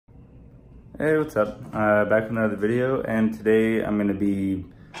Hey, what's up? Back with another video, and today I'm going to be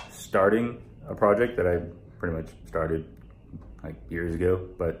starting a project that I pretty much started like years ago,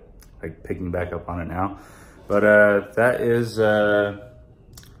 but like picking back up on it now. But that is, I'll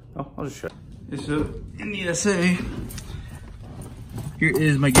just show you. So in the SA, here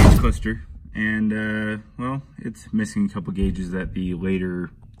is my gauge cluster, and well, it's missing a couple gauges that the later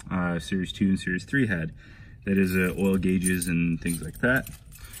Series 2 and Series 3 had. That is oil gauges and things like that.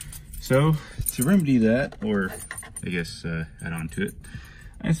 So to remedy that, or I guess add on to it,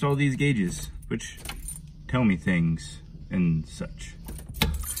 I installed these gauges, which tell me things and such.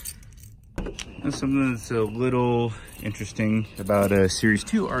 That's something that's a little interesting about Series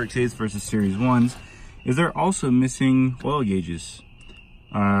 2 RX-8s versus Series 1s, is they're also missing oil gauges.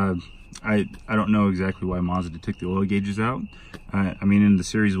 I don't know exactly why Mazda took the oil gauges out. I mean, in the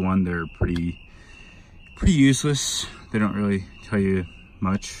Series 1, they're pretty useless. They don't really tell you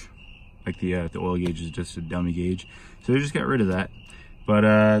much. Like the oil gauge is just a dummy gauge, so they just got rid of that.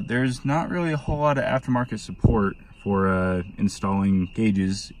 But there's not really a whole lot of aftermarket support for installing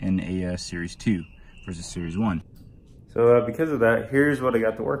gauges in a Series 2 versus Series 1. So because of that, here's what I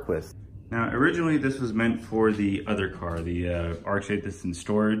got to work with. Now, originally this was meant for the other car, the RX-8 that's in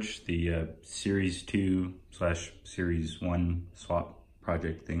storage, the Series 2/Series 1 swap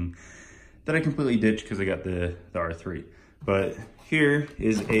project thing that I completely ditched because I got the R3. But here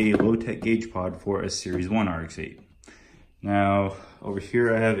is a lotek gauge pod for a Series 1 RX-8. Now, over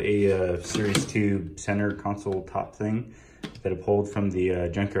here I have a Series 2 center console top thing that I pulled from the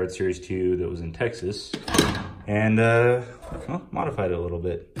junkyard Series 2 that was in Texas, and well, modified it a little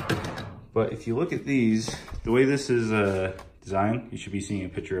bit. But if you look at these, the way this is designed, you should be seeing a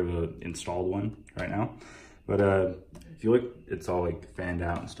picture of an installed one right now. But if you look, it's all like fanned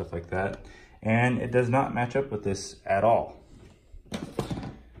out and stuff like that. And it does not match up with this at all.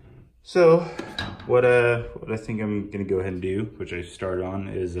 So what I think I'm gonna go ahead and do, which I started on,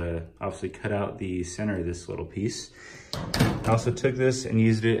 is obviously cut out the center of this little piece. I also took this and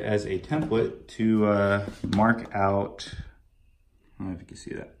used it as a template to mark out, I don't know if you can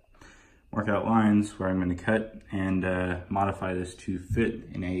see that, mark out lines where I'm gonna cut and modify this to fit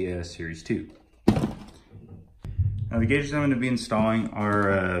in a Series 2. Now the gauges I'm going to be installing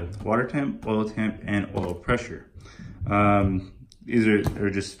are water temp, oil temp, and oil pressure. These are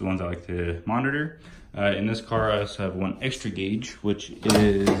just the ones I like to monitor. In this car I also have one extra gauge, which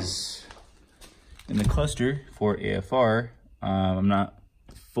is in the cluster for AFR. I'm not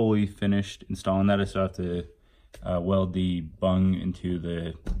fully finished installing that. I still have to weld the bung into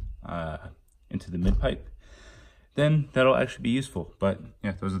the mid pipe. Then that'll actually be useful. But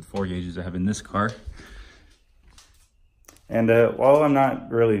yeah, those are the 4 gauges I have in this car. And while I'm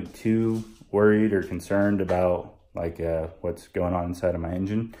not really too worried or concerned about like what's going on inside of my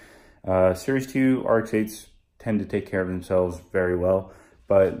engine, Series 2 RX-8s tend to take care of themselves very well.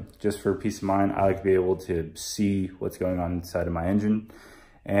 But just for peace of mind, I like to be able to see what's going on inside of my engine.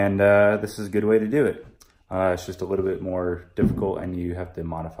 And this is a good way to do it. It's just a little bit more difficult, and you have to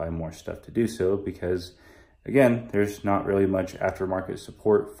modify more stuff to do so because, again, there's not really much aftermarket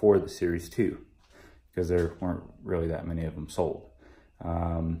support for the Series 2. Because there weren't really that many of them sold.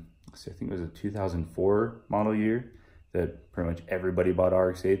 So I think it was a 2004 model year that pretty much everybody bought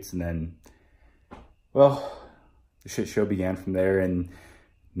RX-8s, and then, well, the shit show began from there, and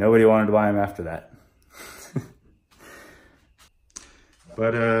nobody wanted to buy them after that.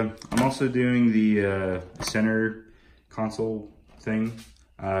 But I'm also doing the center console thing,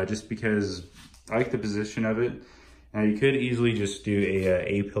 just because I like the position of it. Now you could easily just do a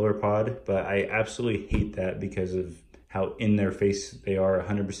A-pillar pod, but I absolutely hate that because of how in their face they are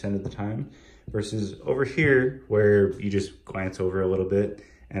 100% of the time, versus over here where you just glance over a little bit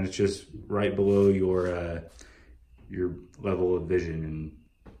and it's just right below your level of vision and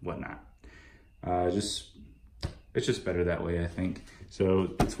whatnot. It's just better that way, I think.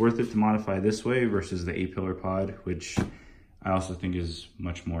 So it's worth it to modify this way versus the A-pillar pod, which I also think is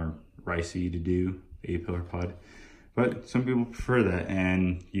much more ricey to do, the A-pillar pod. But some people prefer that,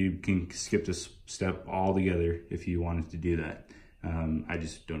 and you can skip this step altogether if you wanted to do that. I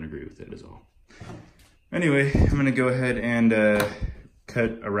just don't agree with it at all. Anyway, I'm gonna go ahead and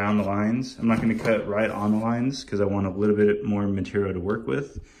cut around the lines. I'm not gonna cut right on the lines because I want a little bit more material to work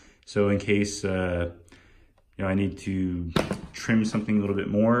with. So in case you know, I need to trim something a little bit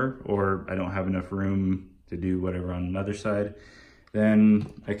more, or I don't have enough room to do whatever on another side,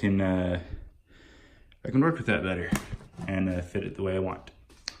 then I can work with that better and fit it the way I want.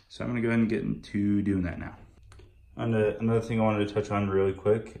 So I'm gonna go ahead and get into doing that now. And another thing I wanted to touch on really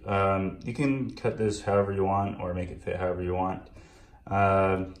quick, you can cut this however you want or make it fit however you want.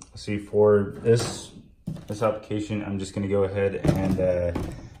 See, for this application, I'm just gonna go ahead and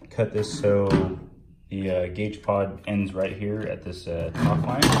cut this so the gauge pod ends right here at this top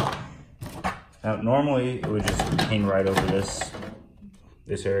line. Now, normally it would just hang right over this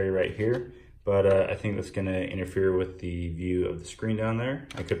area right here, but I think that's gonna interfere with the view of the screen down there.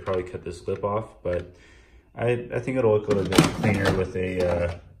 I could probably cut this lip off, but I think it'll look a little bit cleaner with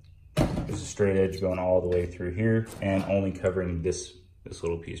just a straight edge going all the way through here and only covering this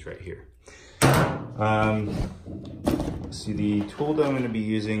little piece right here. See, the tool that I'm gonna be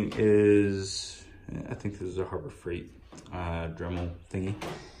using is, I think this is a Harbor Freight Dremel thingy.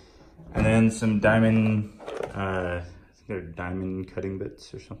 And then some diamond, I think they're diamond cutting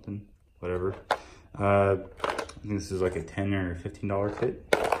bits or something, whatever. I think this is like a $10 or $15 kit.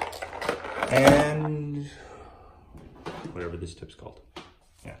 And whatever this tip's called.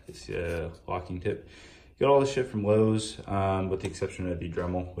 Yeah, this locking tip. Got all this shit from Lowe's, with the exception of the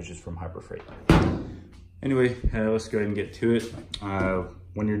Dremel, which is from Harbor Freight. Anyway, let's go ahead and get to it.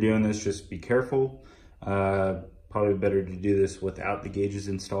 When you're doing this, just be careful. Probably better to do this without the gauges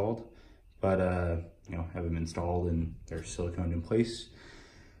installed, but you know, have them installed and they're siliconed in place.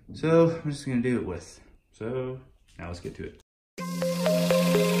 So I'm just gonna do it with. So now let's get to it.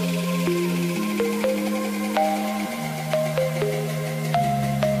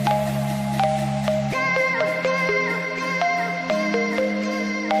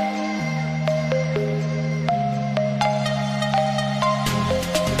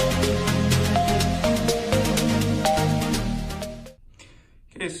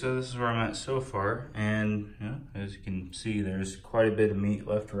 So this is where I'm at so far, and you know, as you can see, there's quite a bit of meat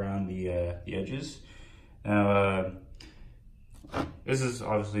left around the edges. Now, this is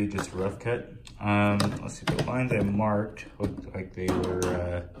obviously just a rough cut. Let's see, the lines I marked looked like they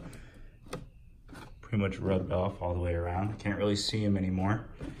were pretty much rubbed off all the way around. I can't really see them anymore.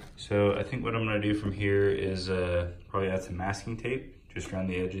 So I think what I'm gonna do from here is probably add some masking tape just around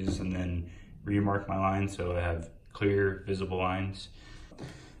the edges and then remark my lines so I have clear, visible lines.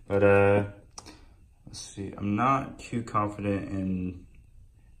 But let's see, I'm not too confident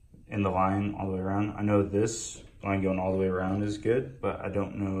in the line all the way around. I know this line going all the way around is good, but I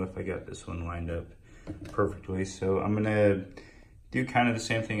don't know if I got this one lined up perfectly. So I'm gonna do kind of the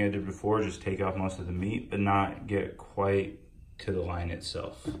same thing I did before, just take off most of the meat, but not get quite to the line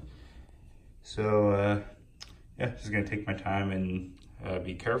itself. So yeah, just gonna take my time and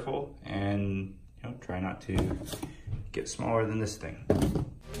be careful and you know, try not to get smaller than this thing.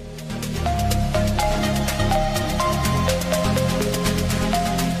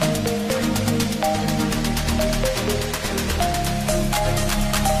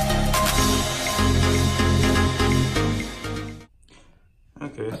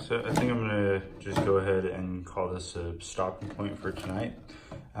 Okay, so I think I'm gonna just go ahead and call this a stopping point for tonight.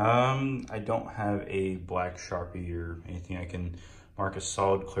 I don't have a black Sharpie or anything I can mark a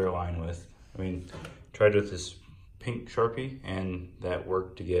solid clear line with. I mean, tried with this pink Sharpie and that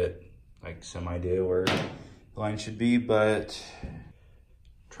worked to get like some idea where the line should be, but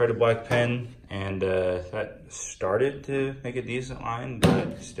tried a black pen and that started to make a decent line,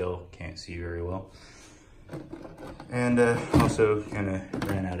 but still can't see very well. And also kind of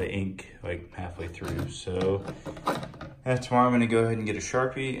ran out of ink like halfway through. So tomorrow I'm gonna go ahead and get a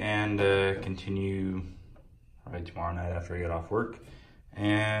Sharpie and continue probably tomorrow night after I get off work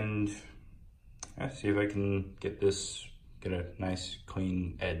and see if I can get a nice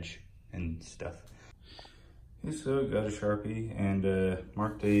clean edge and stuff. Okay, so got a Sharpie and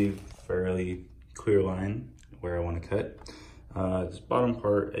marked a fairly clear line where I want to cut. This bottom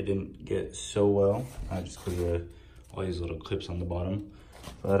part I didn't get so well, just because of all these little clips on the bottom.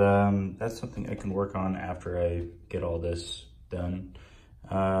 But that's something I can work on after I get all this done.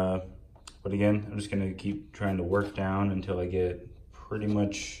 But again, I'm just gonna keep trying to work down until I get pretty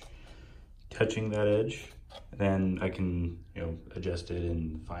much touching that edge. Then I can, you know, adjust it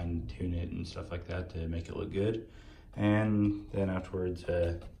and fine tune it and stuff like that to make it look good. And then afterwards,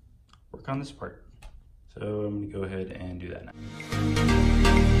 work on this part. So I'm gonna go ahead and do that now.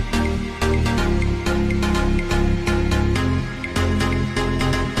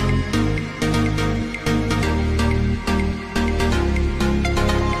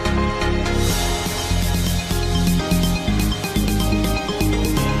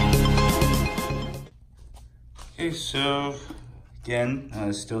 Okay, so again,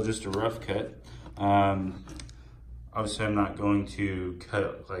 still just a rough cut. Obviously I'm not going to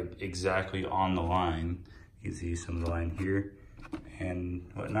cut like exactly on the line. You can see some of the line here and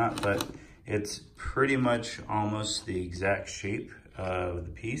whatnot, but it's pretty much almost the exact shape of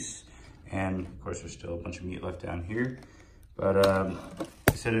the piece. And of course there's still a bunch of meat left down here, But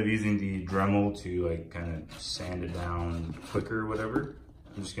instead of using the Dremel to like kind of sand it down quicker or whatever,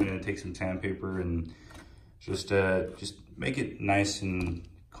 I'm just gonna take some sandpaper and just make it nice and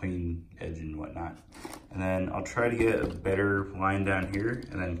clean edge and whatnot. And then I'll try to get a better line down here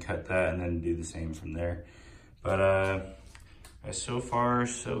and then cut that and then do the same from there. But so far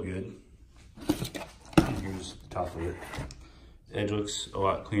so good. Here's the top of it. The edge looks a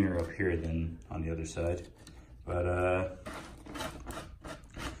lot cleaner up here than on the other side. But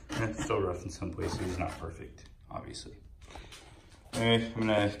it's still rough in some places, not perfect, obviously. Anyway, I'm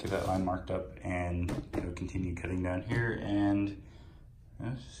gonna get that line marked up and continue cutting down here, and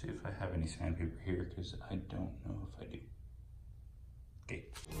let's see if I have any sandpaper here, because I don't know if I do. Okay.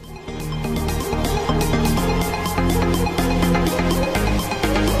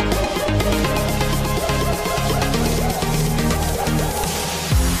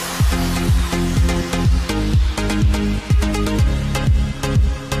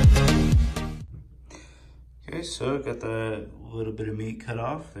 Okay, so got the little bit of meat cut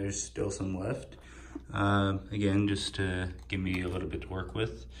off. There's still some left. Again, just to give me a little bit to work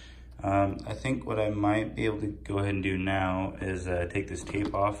with. I think what I might be able to go ahead and do now is take this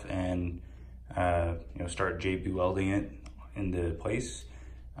tape off and start JB welding it into place.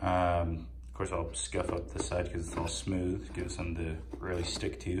 Of course, I'll scuff up the side because it's all smooth, give it something to really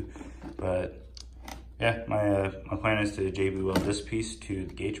stick to. But yeah, my plan is to JB weld this piece to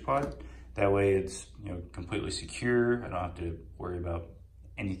the gaugepod. That way it's completely secure. I don't have to worry about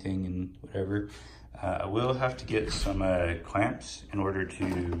anything and whatever. I will have to get some clamps in order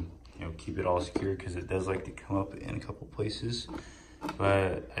to keep it all secure, because it does like to come up in a couple places.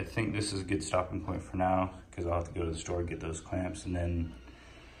 But I think this is a good stopping point for now, because I'll have to go to the store and get those clamps, and then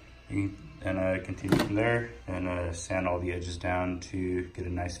continue from there and sand all the edges down to get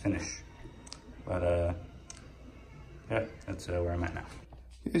a nice finish. But yeah, that's where I'm at now.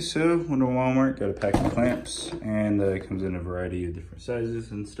 Okay, so went to Walmart, got a pack of clamps, and it comes in a variety of different sizes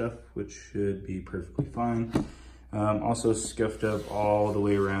and stuff, which should be perfectly fine. Also scuffed up all the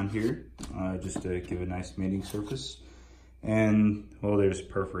way around here, just to give a nice mating surface. And well, there's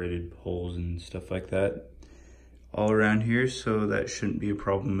perforated holes and stuff like that all around here, so that shouldn't be a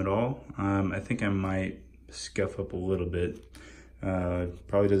problem at all. I think I might scuff up a little bit.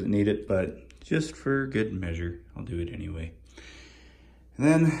 Probably doesn't need it, but just for good measure, I'll do it anyway. And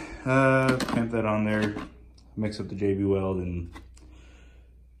then clamp that on there, mix up the JB weld, and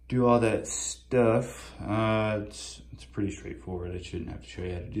do all that stuff. It's pretty straightforward. I shouldn't have to show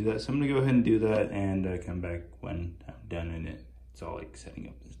you how to do that. So I'm gonna go ahead and do that and come back when I'm done in it. It's all like setting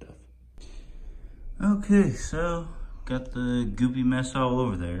up and stuff. Okay, so got the goopy mess all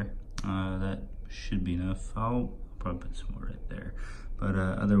over there. That should be enough. I'll probably put some more right there. But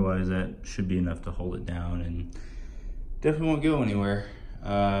otherwise that should be enough to hold it down and definitely won't go anywhere.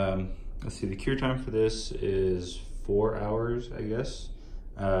 Let's see, the cure time for this is 4 hours, I guess.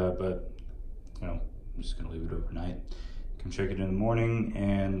 But I'm just gonna leave it overnight. Come check it in the morning,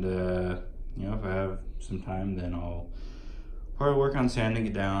 and if I have some time, then I'll probably work on sanding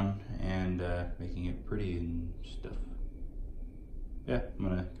it down and making it pretty and stuff. Yeah, I'm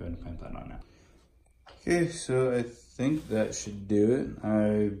gonna go ahead and clamp that on now. Okay, so I think that should do it.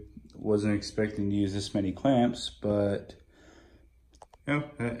 I wasn't expecting to use this many clamps, but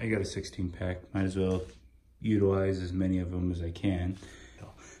I got a 16 pack. Might as well utilize as many of them as I can.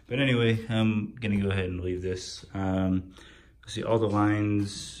 But anyway, I'm gonna go ahead and leave this. See, all the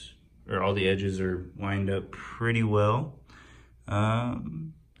lines, or all the edges are lined up pretty well. Oh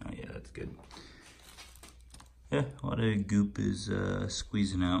yeah, that's good. Yeah, a lot of goop is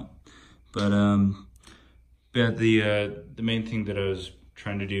squeezing out. But yeah, the main thing that I was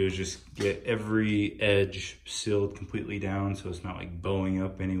trying to do is just get every edge sealed completely down, so it's not like bowing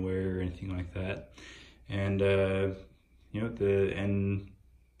up anywhere or anything like that. And the end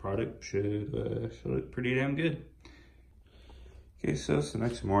product should look pretty damn good. Okay, so it's the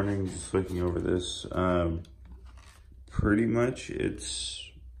next morning, just looking over this. Pretty much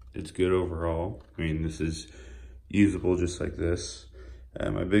it's good overall. I mean, this is usable just like this.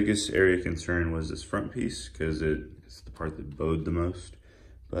 My biggest area of concern was this front piece, because it's the part that bowed the most.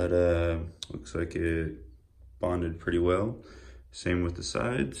 But looks like it bonded pretty well. Same with the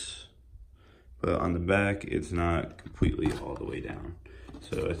sides. But on the back, it's not completely all the way down.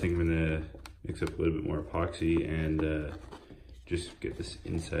 So I think I'm gonna mix up a little bit more epoxy and just get this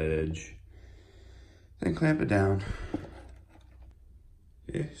inside edge, then clamp it down.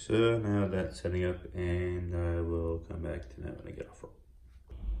 Okay, so now that's setting up, and I will come back to that when I get off roll.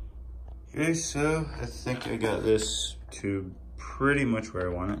 Okay, so I think I got this to pretty much where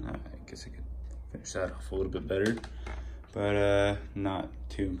I want it. I guess I could finish that off a little bit better. but not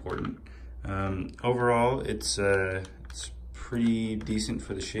too important. Overall, it's pretty decent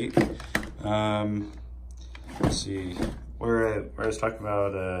for the shape. Let's see, where I was talking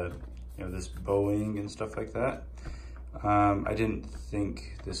about you know, this bowing and stuff like that. I didn't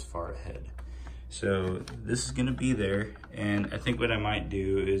think this far ahead. So this is gonna be there, and I think what I might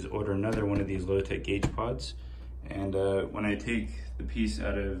do is order another one of these lotek gauge pods. And when I take the piece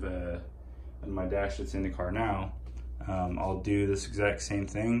out of my dash that's in the car now, I'll do this exact same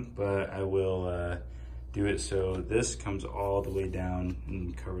thing, but I will do it so this comes all the way down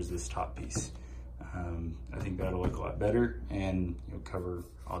and covers this top piece. I think that'll look a lot better and, you know, cover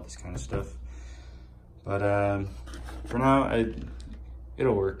all this kind of stuff. But for now,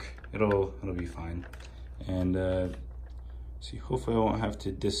 it'll work. It'll be fine. And see, hopefully I won't have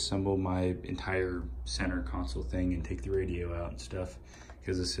to disassemble my entire center console thing and take the radio out and stuff,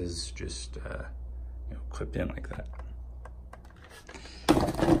 because this is just you know, clipped in like that.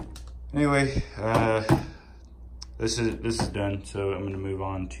 Anyway, this is done, so I'm gonna move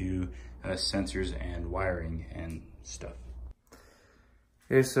on to sensors and wiring and stuff.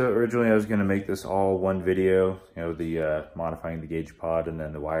 Okay, so originally I was gonna make this all one video, you know, the modifying the gauge pod and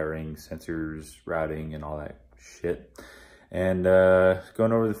then the wiring, sensors, routing, and all that shit. And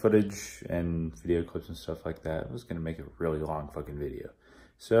going over the footage and video clips and stuff like that, I was gonna make a really long fucking video.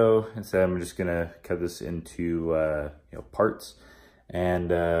 So instead I'm just gonna cut this into you know, parts.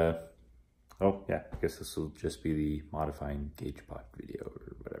 And oh yeah, I guess this will just be the modifying gauge pod video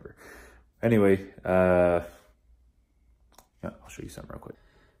or whatever. Anyway, yeah, I'll show you something real quick.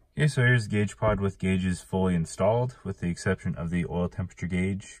 Okay, so here's the gauge pod with gauges fully installed, with the exception of the oil temperature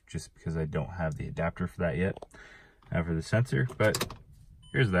gauge, just because I don't have the adapter for that yet. I have for the sensor, but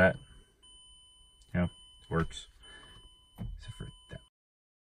here's that. You know, it works. Except for that.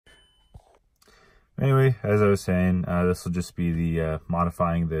 Anyway, as I was saying, this will just be the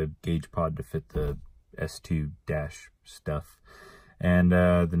modifying the gauge pod to fit the S2 dash stuff. And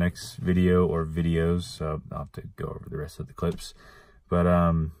the next video or videos, so I'll have to go over the rest of the clips. But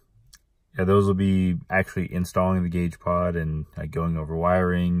yeah, those will be actually installing the gauge pod and going over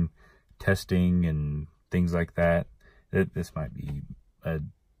wiring, testing, and things like that. This might be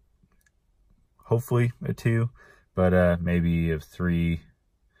hopefully a 2, but maybe a 3.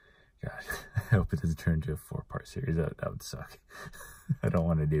 God, I hope it doesn't turn into a 4-part series. That would suck. I don't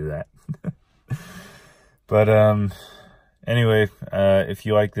want to do that. But anyway, if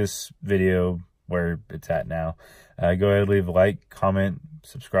you like this video where it's at now, go ahead and leave a like, comment,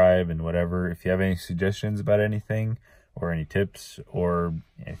 subscribe, and whatever. If you have any suggestions about anything or any tips or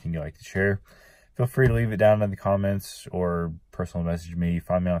anything you'd like to share, feel free to leave it down in the comments or personal message me.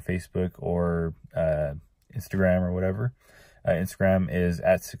 Find me on Facebook or Instagram or whatever. Instagram is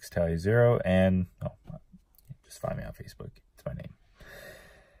at 6tally0, and just find me on Facebook. It's my name.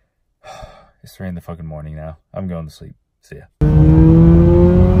 It's 3 in the fucking morning now. I'm going to sleep. See ya.